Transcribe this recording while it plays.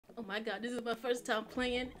my god, this is my first time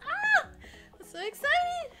playing. Ah! I'm so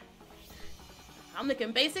excited! I'm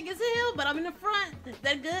looking basic as hell, but I'm in the front. Is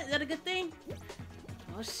that good? Is that a good thing?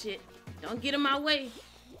 Oh shit. Don't get in my way.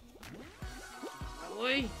 Oh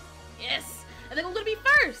boy. Yes! I think I'm gonna be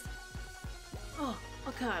first! Oh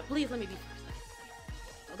god, please let me be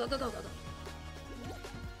first. Go, go, go, go, go, go.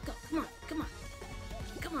 Go, come on, come on.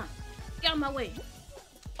 Come on. Get out of my way.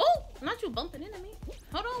 Oh! Not you bumping into me.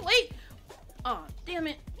 Hold on, wait! Oh, damn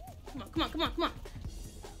it. Come on, come on, come on, come on.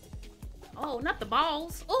 Oh, not the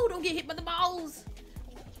balls. Oh, don't get hit by the balls.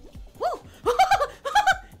 Woo!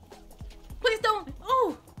 Please don't.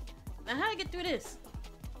 Oh! Now how do I get through this?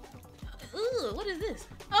 Ugh, what is this?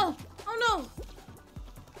 Oh! Oh no!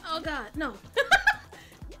 Oh god, no.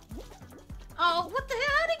 Oh, what the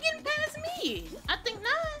hell? How they getting past me? I think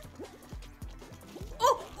not.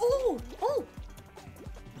 Oh! Oh! Oh!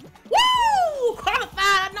 Woo!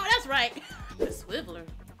 Qualified! No, that's right. The Swiveller.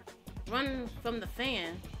 Run from the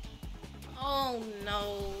fan. Oh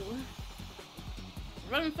no.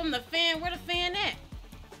 Run from the fan. Where the fan at?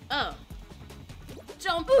 Oh.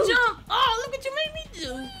 Jump, jump! Oh, look what you made me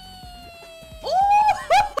do.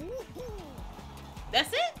 Ooh!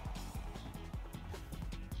 That's it?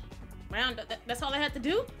 Round. That's all I had to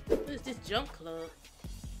do? What is this jump club?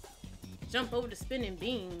 Jump over the spinning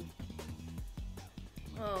beam.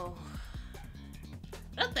 Oh.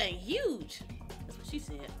 That thing huge. That's what she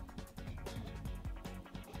said.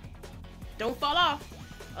 Don't fall off.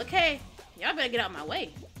 Okay. Y'all better get out of my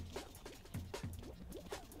way.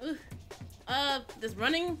 Ooh. Does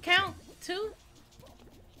running count too?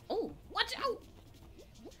 Oh, watch out.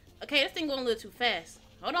 Okay, this thing going a little too fast.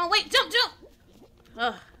 Hold on, wait, jump,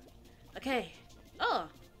 jump. Okay. Oh.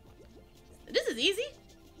 This is easy.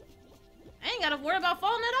 I ain't gotta worry about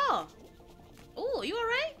falling at all. Oh, you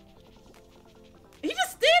alright? He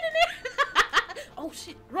just standing there. Oh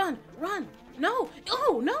shit, run, run. No,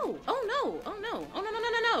 oh no, oh no, oh no, oh no, no, no,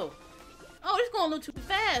 no, no. Oh, it's going a little too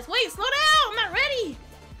fast. Wait, slow down, I'm not ready.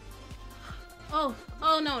 Oh,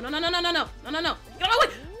 oh no, no, no, no, no, no, no, no, no, no. Get out of my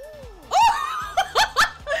way. Oh!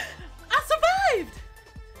 I survived.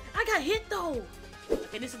 I got hit though.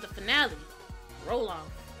 Okay, this is the finale. Roll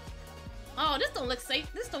off. Oh, this don't look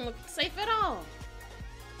safe. This don't look safe at all.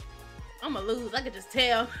 I'ma lose, I could just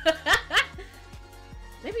tell.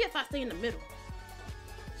 Maybe if I stay in the middle.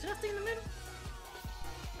 Should I stay in the middle?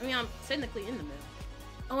 I mean, I'm technically in the middle.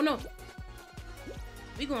 Oh no.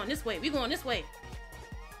 We going this way. We going this way.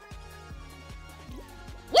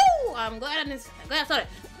 Woo! I'm glad I saw it.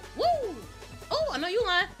 Woo! Oh, I know you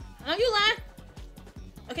lying. I know you lying.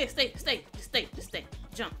 Okay, stay, stay, just stay, just stay.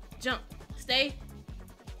 Jump, jump, stay.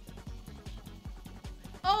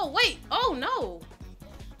 Oh wait! Oh no!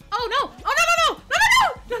 Oh no! Oh no! No!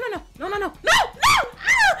 No! No! No! No! No! No! No! No! No!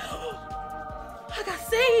 Ah! I got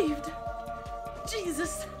saved.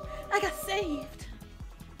 Jesus, I got saved.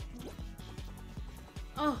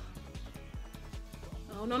 Oh.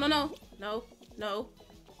 Oh no! No! No! No! No!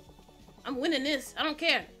 I'm winning this. I don't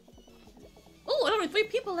care. Oh, there's only 3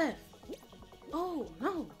 people left. Oh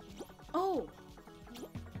no! Oh.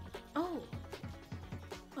 Oh.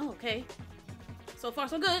 Oh, okay. So far,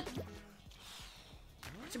 so good.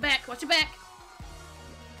 Watch your back. Watch your back.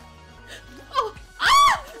 Oh!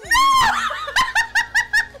 Ah! No!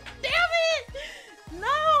 Damn it!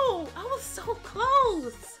 No! I was so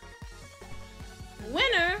close.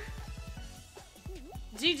 Winner.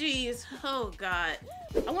 GG's. Oh God.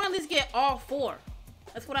 I want to at least get all 4.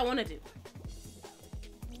 That's what I want to do.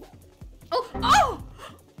 Oh! Oh!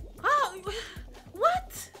 Oh!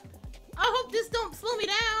 What? I hope this don't slow me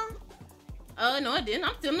down. No, it didn't.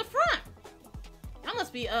 I'm still in the front. I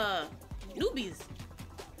must be newbies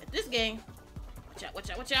at this game. Watch out! Watch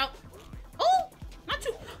out! Watch out! Oh! Not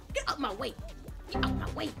you! Get out my way! Get out my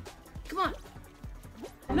way! Come on!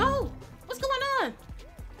 No! What's going on?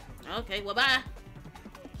 Okay, well bye.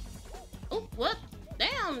 Oh, what?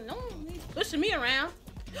 Damn! No, he's pushing me around.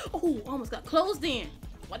 Oh, almost got closed in.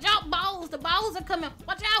 Watch out, balls! The balls are coming.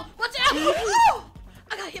 Watch out! Watch out! Oh!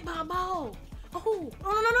 I got hit by a ball. Oh!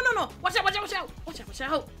 No! No! No! No! No! Watch out! Watch out! Watch out! Watch out! Watch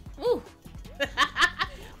out! Ooh!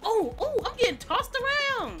 Oh! Oh! I'm getting tossed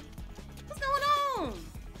around. What's going on?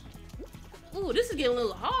 Ooh, this is getting a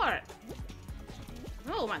little hard.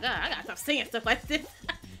 Oh my God! I gotta stop saying stuff like this.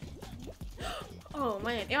 Oh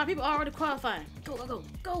man! Are people already qualifying? Go! Go! Go!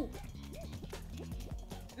 Go!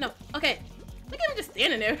 No. Okay. Look at him just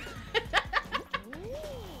standing there.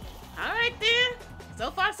 All right then. So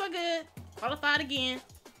far, so good. Qualified again.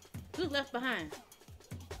 Who's left behind?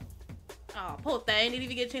 Oh, poor thing. Didn't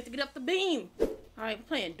even get a chance to get up the beam. All right, we're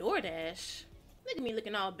playing DoorDash. Look at me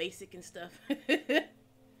looking all basic and stuff.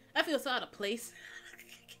 I feel so out of place.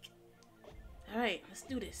 Alright, let's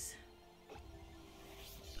do this.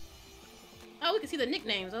 Oh, we can see the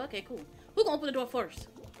nicknames. Oh, okay, cool. Who gonna open the door first?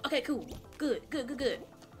 Okay, cool. Good.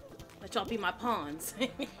 Let y'all be my pawns.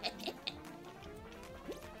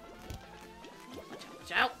 Watch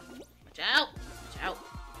out.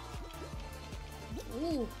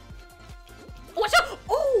 Ooh. Oh, watch out!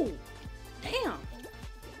 Ooh! Damn!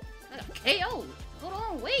 I got KO. Hold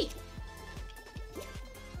on, wait.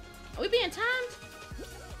 Are we being timed?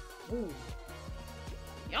 Ooh.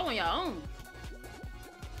 Y'all on your own.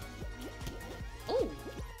 Ooh.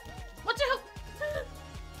 Watch out!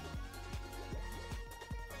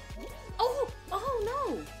 Oh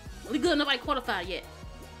no! We good, nobody qualified yet.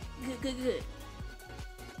 Good.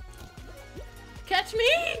 Catch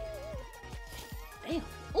me! Damn.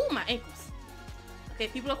 Ooh, my ankles. Okay,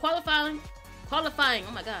 people are qualifying. Oh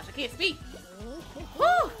my gosh, I can't speak.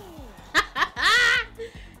 Whew.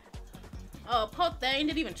 Oh, poor thing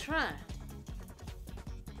didn't even try.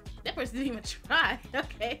 That person didn't even try.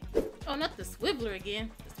 Okay. Oh, not the Swiveller again.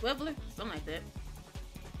 The Swiveller? Something like that.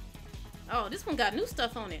 Oh, this one got new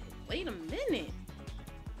stuff on it. Wait a minute.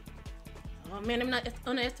 Oh man, let me not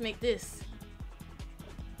underestimate this.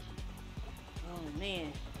 Oh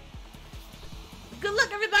man. Good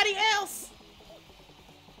luck, everybody else.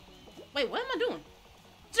 Wait, what am I doing?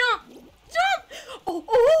 Jump! Oh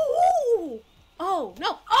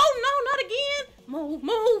no! Oh no, not again!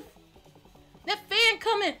 Move! That fan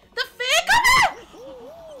coming!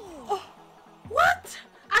 Oh, what?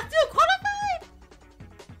 I still qualified?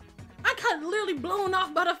 I got literally blown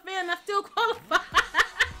off by the fan. I still qualified.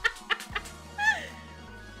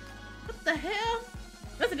 What the hell?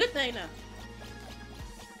 That's a good thing though.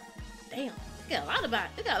 Damn, they got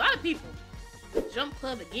a lot of people. Jump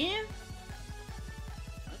club again.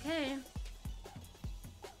 Okay.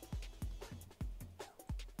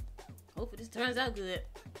 Hopefully this turns out good.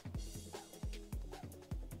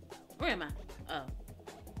 Where am I? Oh.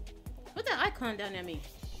 What's that icon down there mean?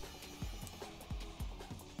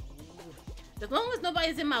 As long as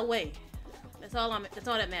nobody's in my way. That's all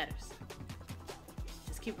that matters.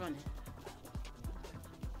 Just keep running.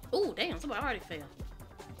 Oh, damn, somebody already failed.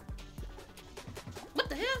 What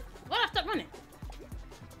the hell? Why'd I stop running?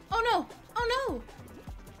 Oh no!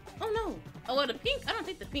 Oh well, the pink, I don't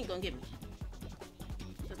think the pink gonna get me.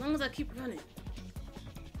 As long as I keep running.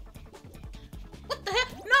 What the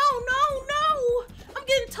heck? No! I'm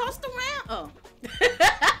getting tossed around. Oh.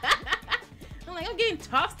 I'm getting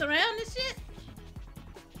tossed around this shit.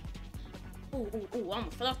 Ooh, I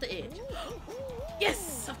almost fell off the edge.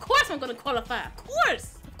 Yes, of course I'm gonna qualify. Of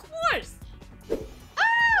course.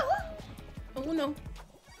 Oh no.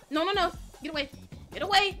 No. Get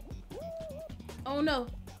away. Oh no.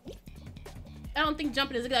 I don't think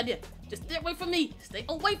jumping is a good idea. Just stay away from me. Stay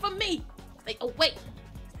away.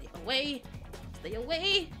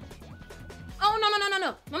 Oh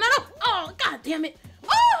no. Oh, god damn it.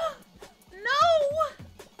 Oh no.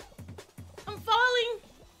 I'm falling.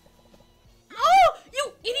 Oh,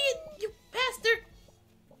 you idiot, you bastard.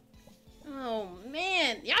 Oh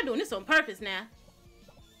man, y'all doing this on purpose now.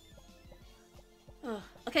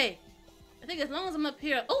 Okay, I think as long as I'm up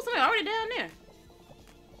here. Oh, somebody already down there.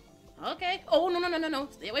 Okay. Oh no.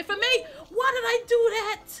 Stay away from me. Why did I do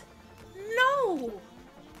that? No.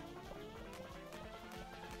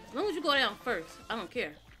 As long as you go down first, I don't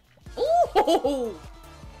care. Ooh.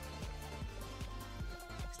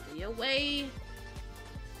 Stay away.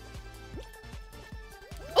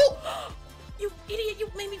 Oh, you idiot, you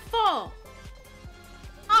made me fall.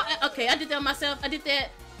 Oh, okay, I did that myself.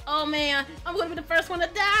 Oh man, I'm gonna be the first one to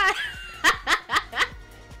die.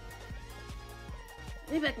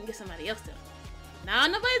 Maybe I can get somebody else to. Nah,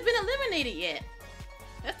 nobody's been eliminated yet.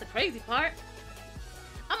 That's the crazy part.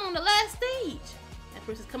 I'm on the last stage. That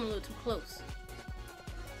person's coming a little too close.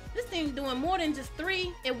 This thing's doing more than just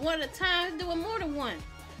 3 at one at a time. It's doing more than 1.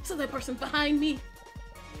 So that person behind me.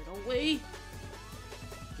 Get away.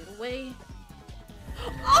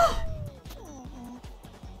 Oh!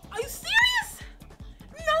 Are you serious?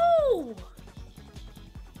 No!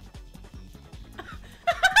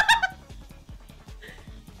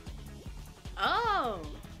 Oh,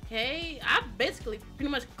 okay. I basically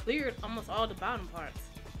pretty much cleared almost all the bottom parts.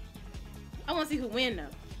 I want to see who win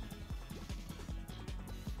though.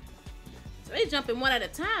 So they jumping 1 at a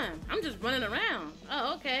time. I'm just running around.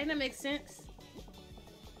 Oh, okay, that makes sense.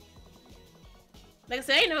 Like I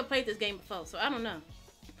said, I ain't never played this game before, so I don't know.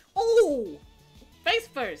 Ooh! Face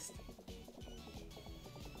first.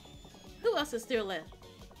 Who else is still left?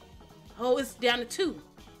 Oh, it's down to 2.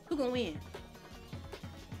 Who gonna win?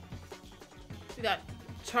 We got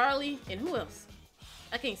Charlie and who else?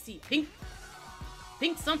 I can't see. Pink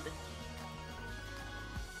something.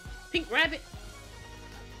 Pink rabbit.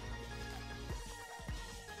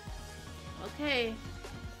 Okay.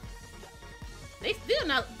 They still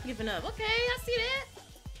not giving up. Okay, I see that.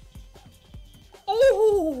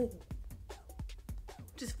 Oh!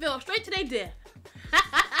 Just fell straight to their death.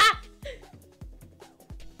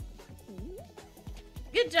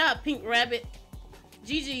 Good job, Pink Rabbit.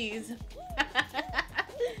 GG's.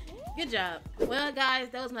 Good job. Well, guys,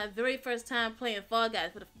 that was my very first time playing Fall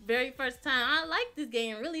Guys. For the very first time, I like this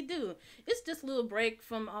game, really do. It's just a little break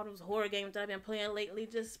from all those horror games that I've been playing lately.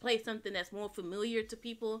 Just play something that's more familiar to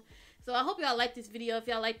people. So I hope y'all liked this video. If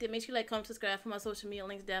y'all liked it, make sure you like, comment, subscribe for my social media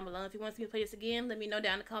links down below. If you want to see me play this again, let me know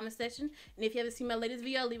down in the comment section. And if you haven't seen my latest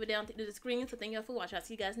video, I'll leave it down to the screen. So thank y'all for watching. I'll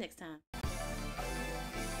see you guys next time.